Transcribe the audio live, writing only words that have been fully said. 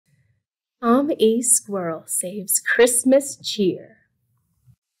Tom E. Squirrel saves Christmas cheer.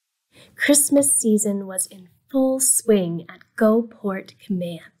 Christmas season was in full swing at GoPort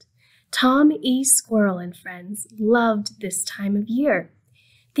Command. Tom E. Squirrel and friends loved this time of year.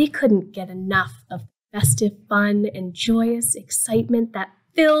 They couldn't get enough of festive fun and joyous excitement that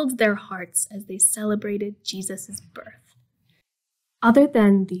filled their hearts as they celebrated Jesus' birth. Other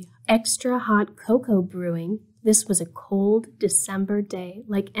than the extra hot cocoa brewing, this was a cold December day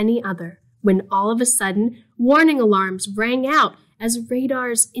like any other, when all of a sudden, warning alarms rang out as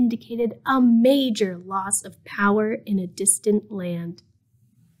radars indicated a major loss of power in a distant land.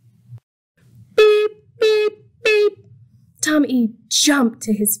 Beep, beep, beep. Tom E. jumped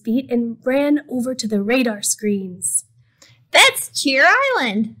to his feet and ran over to the radar screens. That's Cheer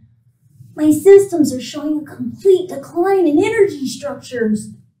Island. My systems are showing a complete decline in energy structures,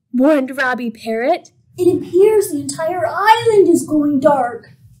 warned Robbie Parrot. It appears the entire island is going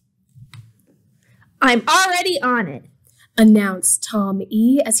dark. I'm already on it, announced Tom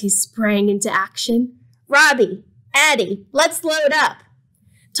E. as he sprang into action. Robbie, Addie, let's load up.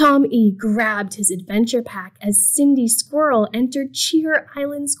 Tom E. grabbed his adventure pack as Cindy Squirrel entered Cheer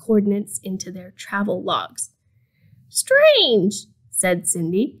Island's coordinates into their travel logs. Strange, said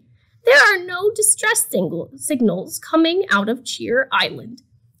Cindy. There are no distress signals coming out of Cheer Island.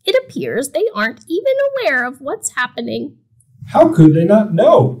 It appears they aren't even aware of what's happening. How could they not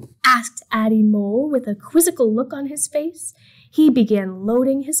know? Asked Addie Mole with a quizzical look on his face. He began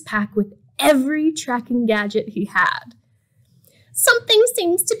loading his pack with every tracking gadget he had. Something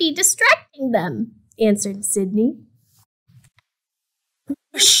seems to be distracting them, answered Sydney.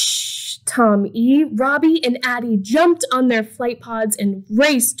 Shh, Tom E., Robbie, and Addie jumped on their flight pods and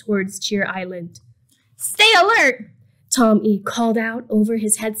raced towards Cheer Island. Stay alert, Tom E. called out over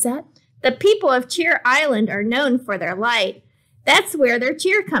his headset. The people of Cheer Island are known for their light. That's where their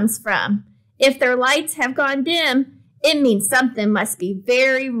cheer comes from. If their lights have gone dim, it means something must be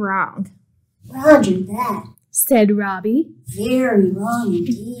very wrong. Roger that, said Robbie. Very wrong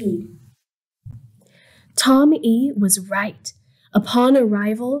indeed. Tom E. was right. Upon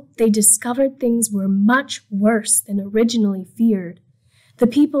arrival, they discovered things were much worse than originally feared. The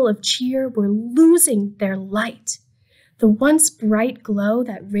people of Cheer were losing their light. The once bright glow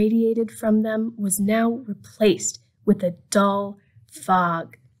that radiated from them was now replaced with a dull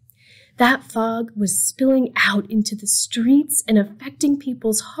fog. That fog was spilling out into the streets and affecting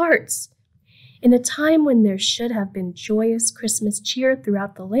people's hearts. In a time when there should have been joyous Christmas cheer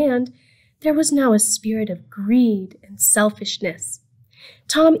throughout the land, there was now a spirit of greed and selfishness.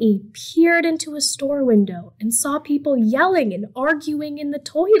 Tom E. peered into a store window and saw people yelling and arguing in the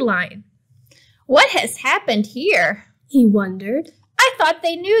toy line. What has happened here? He wondered. I thought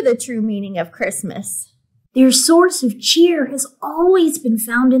they knew the true meaning of Christmas. Their source of cheer has always been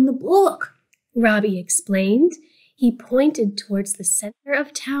found in the book, Robbie explained. He pointed towards the center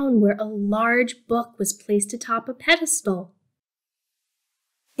of town where a large book was placed atop a pedestal.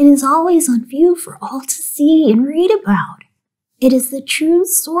 It is always on view for all to see and read about. It is the true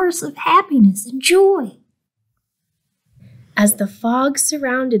source of happiness and joy. As the fog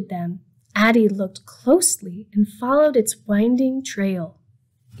surrounded them, Addie looked closely and followed its winding trail.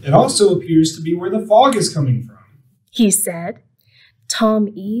 It also appears to be where the fog is coming from, he said. Tom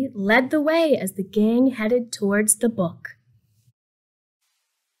E. led the way as the gang headed towards the book.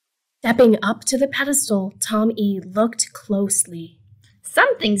 Stepping up to the pedestal, Tom E. looked closely.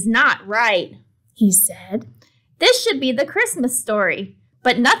 Something's not right, he said. This should be the Christmas story,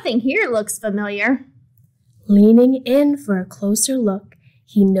 but nothing here looks familiar. Leaning in for a closer look,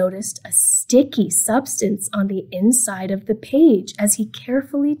 he noticed a sticky substance on the inside of the page as he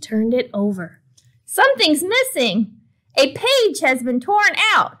carefully turned it over. Something's missing. A page has been torn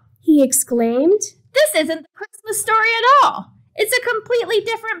out, he exclaimed. This isn't the Christmas story at all. It's a completely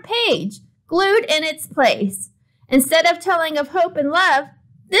different page, glued in its place. Instead of telling of hope and love,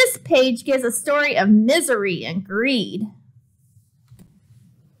 this page gives a story of misery and greed.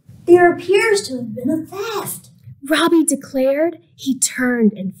 There appears to have been a theft, Robbie declared. He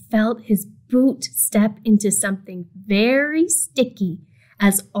turned and felt his boot step into something very sticky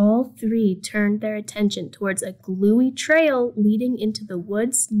as all three turned their attention towards a gluey trail leading into the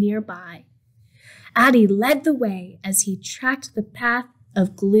woods nearby. Addie led the way as he tracked the path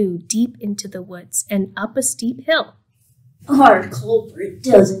of glue deep into the woods and up a steep hill. Our culprit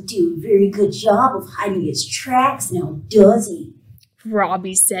doesn't do a very good job of hiding his tracks now, does he?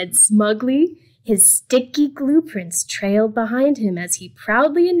 Robbie said smugly. His sticky glue prints trailed behind him as he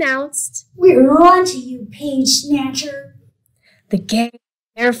proudly announced, We're on to you, page snatcher. The gang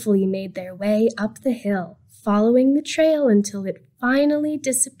carefully made their way up the hill, following the trail until it finally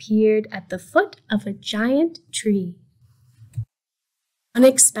disappeared at the foot of a giant tree.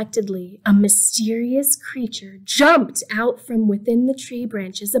 Unexpectedly, a mysterious creature jumped out from within the tree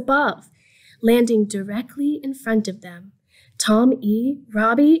branches above, landing directly in front of them. Tom E.,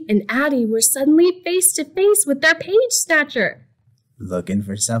 Robbie, and Addie were suddenly face to face with their page snatcher. "Looking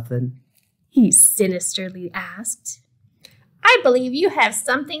for something?" he sinisterly asked. "I believe you have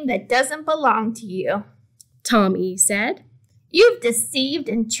something that doesn't belong to you," Tom E. said. "You've deceived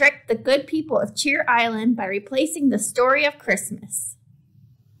and tricked the good people of Cheer Island by replacing the story of Christmas."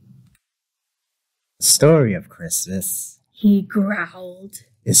 "The story of Christmas," he growled,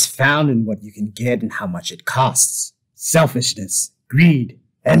 "is found in what you can get and how much it costs. Selfishness, greed,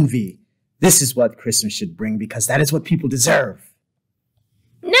 envy. This is what Christmas should bring because that is what people deserve."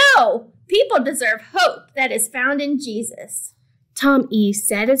 "No! People deserve hope that is found in Jesus," Tom E.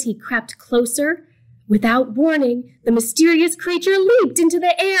 said as he crept closer. Without warning, the mysterious creature leaped into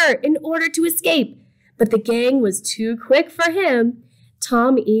the air in order to escape, but the gang was too quick for him.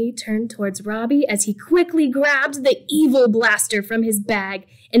 Tom E. turned towards Robbie as he quickly grabbed the evil blaster from his bag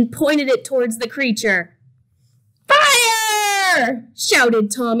and pointed it towards the creature. "Fire!"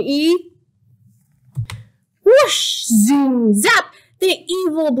 shouted Tom E. Whoosh! Zoom! Zap! The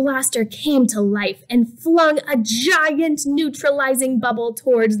evil blaster came to life and flung a giant neutralizing bubble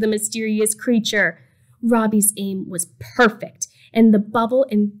towards the mysterious creature. Robbie's aim was perfect, and the bubble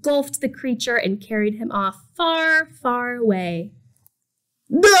engulfed the creature and carried him off far, far away.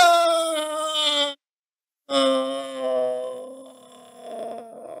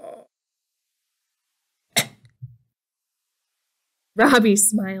 Robbie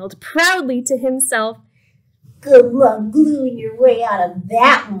smiled proudly to himself. Good luck gluing your way out of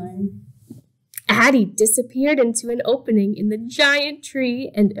that one. Addie disappeared into an opening in the giant tree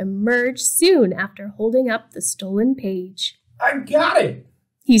and emerged soon after holding up the stolen page. I got it,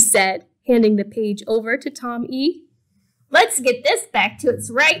 he said, handing the page over to Tom E. "Let's get this back to its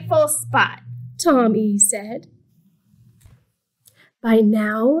rightful spot," Tom E. said. By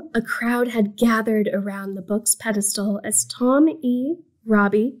now, a crowd had gathered around the book's pedestal as Tom E.,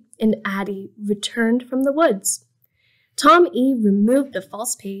 Robbie, and Addie returned from the woods. Tom E. removed the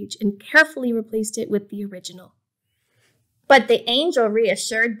false page and carefully replaced it with the original. But the angel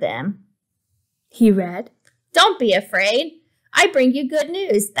reassured them. He read, "Don't be afraid. I bring you good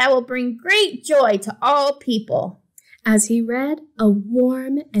news that will bring great joy to all people." As he read, a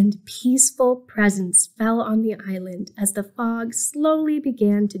warm and peaceful presence fell on the island as the fog slowly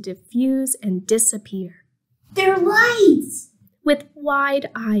began to diffuse and disappear. They're lights! With wide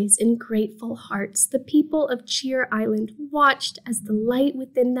eyes and grateful hearts, the people of Cheer Island watched as the light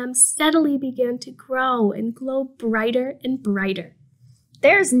within them steadily began to grow and glow brighter and brighter.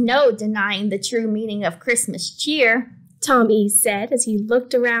 "There's no denying the true meaning of Christmas cheer," Tom E. said as he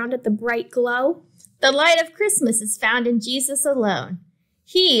looked around at the bright glow. "The light of Christmas is found in Jesus alone.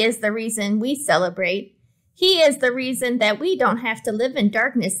 He is the reason we celebrate. He is the reason that we don't have to live in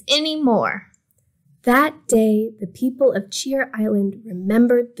darkness anymore." That day, the people of Cheer Island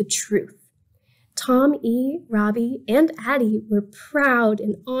remembered the truth. Tom E., Robbie, and Addie were proud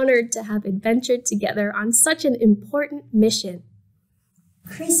and honored to have adventured together on such an important mission.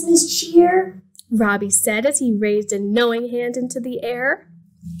 Christmas cheer Robbie said as he raised a knowing hand into the air.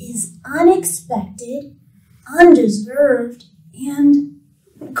 is unexpected, undeserved, and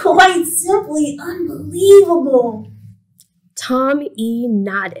quite simply unbelievable. Tom E.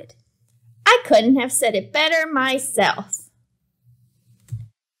 nodded. "I couldn't have said it better myself."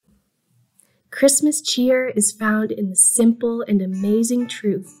 Christmas cheer is found in the simple and amazing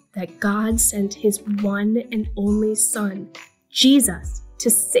truth that God sent his one and only Son, Jesus, to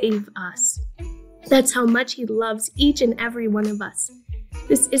save us. That's how much he loves each and every one of us.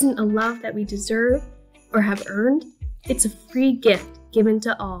 This isn't a love that we deserve or have earned. It's a free gift given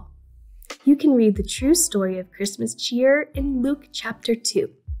to all. You can read the true story of Christmas cheer in Luke chapter 2.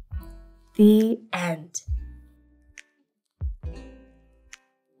 The end.